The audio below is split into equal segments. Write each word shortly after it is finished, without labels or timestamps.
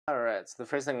Alright, so the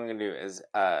first thing we're going to do is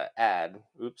add.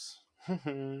 Oops. First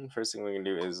thing we're going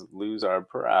to do is lose our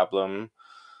problem.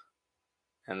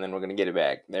 And then we're going to get it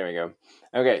back. There we go.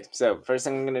 Okay, so first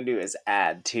thing I'm going to do is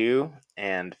add 2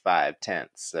 and 5/10.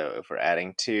 So if we're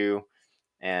adding 2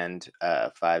 and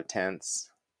 5/10,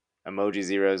 emoji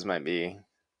zeros might be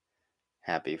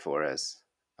happy for us.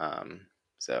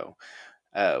 So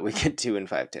we get 2 and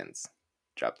 5/10.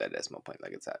 Drop that decimal point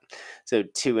like it's hot. So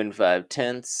 2 and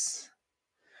 5/10.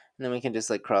 And then we can just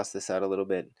like cross this out a little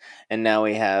bit. And now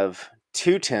we have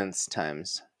 2/10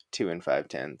 times 2 and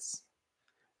 5/10.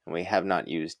 And we have not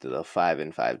used the 5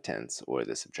 and 5/10 or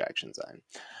the subtraction sign.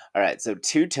 All right, so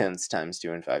 2/10 times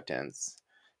 2 and 5/10.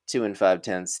 2 and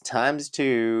 5/10 times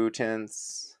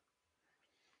 2/10.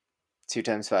 2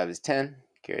 times 5 is 10.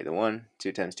 Carry the 1.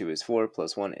 2 times 2 is 4.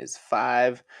 Plus 1 is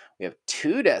 5. We have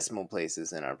 2 decimal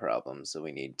places in our problem, so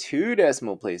we need 2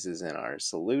 decimal places in our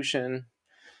solution.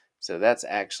 So that's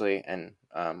actually, and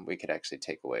we could actually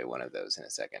take away one of those in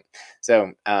a second.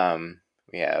 So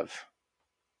we have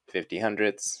 50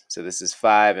 hundredths. So this is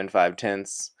 5 and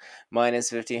 5/10 minus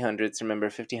 50 hundredths.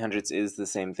 Remember, 50 hundredths is the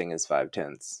same thing as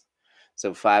 5/10.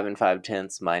 So 5 and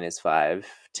 5/10 minus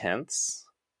 5/10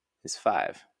 is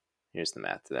 5. Here's the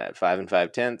math to that. 5 and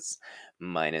 5/10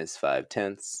 minus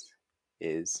 5/10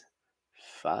 is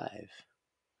 5.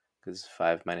 Because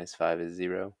 5 minus 5 is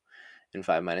 0. And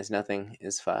 5 minus nothing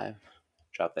is 5.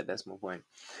 Drop that decimal point.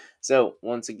 So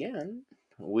once again,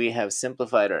 we have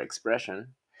simplified our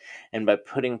expression. And by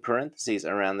putting parentheses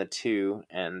around the 2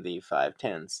 and the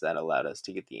 5/10, that allowed us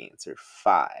to get the answer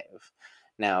 5.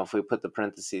 Now, if we put the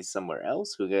parentheses somewhere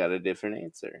else, we got a different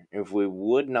answer. If we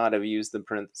would not have used the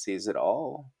parentheses at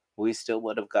all, we still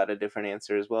would have got a different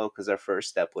answer as well, because our first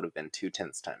step would have been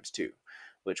 2/10 times 2,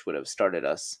 which would have started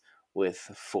us with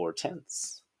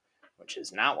 4/10, which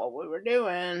is not what we were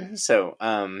doing. So,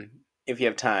 if you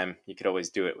have time, you could always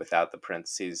do it without the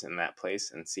parentheses in that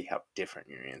place and see how different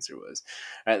your answer was.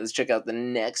 All right, let's check out the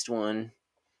next one.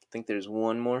 I think there's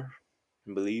one more.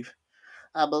 I believe.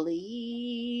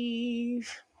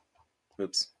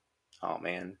 Oops. Oh,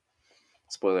 man.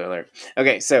 Spoiler alert.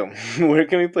 Okay, so where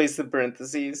can we place the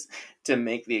parentheses to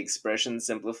make the expression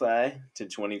simplify to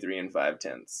 23 and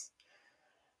 5/10?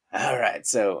 All right,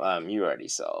 so you already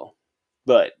saw.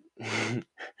 But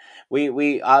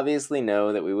we obviously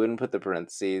know that we wouldn't put the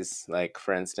parentheses, like,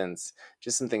 for instance,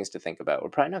 just some things to think about. We're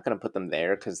probably not going to put them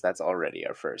there because that's already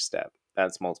our first step.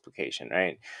 That's multiplication,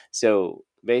 right? So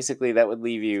basically that would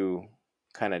leave you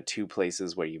kind of 2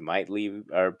 places where you might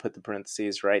leave or put the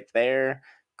parentheses. Right there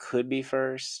could be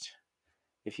first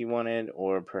if you wanted,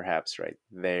 or perhaps right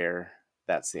there.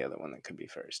 That's the other one that could be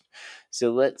first.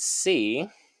 So let's see.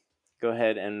 Go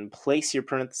ahead and place your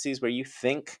parentheses where you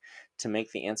think to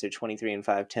make the answer 23 and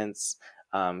 5/10.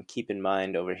 Keep in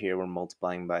mind over here we're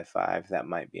multiplying by 5. That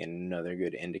might be another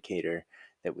good indicator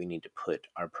that we need to put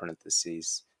our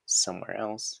parentheses somewhere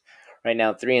else. Right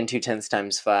now, 3 and 2/10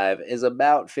 times 5 is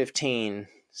about 15.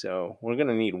 So we're going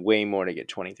to need way more to get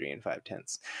 23 and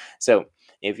 5/10. So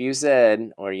if you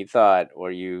said, or you thought,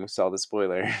 or you saw the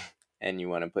spoiler, and you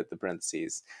want to put the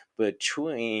parentheses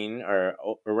between or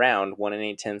around 1 and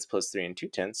 8/10 plus 3 and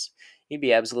 2/10, you'd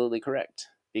be absolutely correct.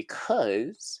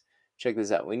 Because, check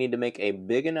this out, we need to make a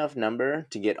big enough number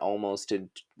to get almost to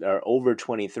or over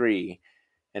 23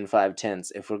 and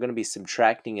 5/10 if we're going to be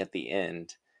subtracting at the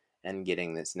end and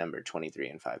getting this number 23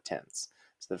 and 5/10.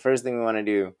 So the first thing we want to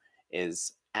do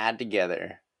is add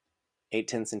together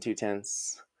 8/10 and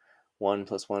 2/10. 1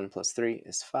 plus 1 plus 3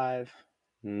 is 5.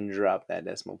 Drop that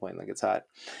decimal point like it's hot.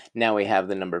 Now we have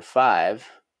the number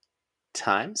 5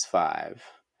 times 5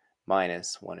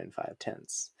 minus 1 and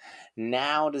 5/10.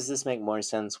 Now does this make more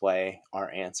sense why our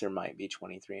answer might be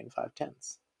 23 and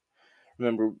 5/10?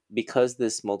 Remember, because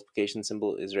this multiplication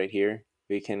symbol is right here,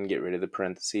 we can get rid of the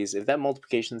parentheses. If that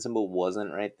multiplication symbol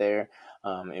wasn't right there,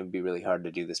 it would be really hard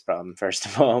to do this problem, first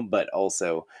of all, but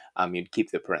also you'd keep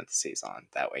the parentheses on.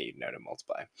 That way you'd know to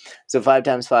multiply. So 5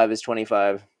 times 5 is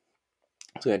 25.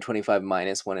 So we had 25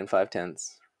 minus 1 and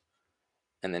 5/10,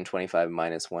 and then 25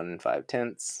 minus 1 and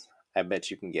 5/10. I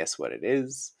bet you can guess what it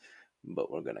is,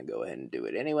 but we're going to go ahead and do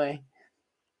it anyway.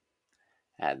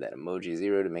 Add that emoji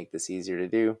 0 to make this easier to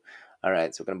do. All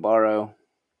right, so we're going to borrow.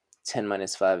 10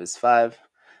 minus 5 is 5.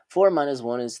 4 minus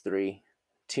 1 is 3.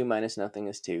 2 minus nothing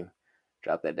is 2.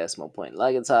 Drop that decimal point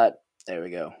like it's hot. There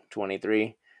we go.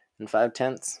 23 and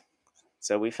 5/10.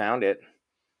 So we found it.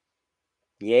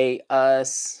 Yay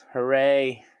us.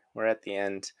 Hooray. We're at the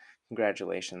end.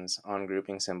 Congratulations on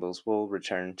grouping symbols. We'll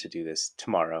return to do this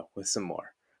tomorrow with some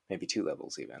more. Maybe 2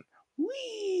 levels even.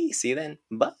 Whee! See you then.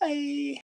 Bye!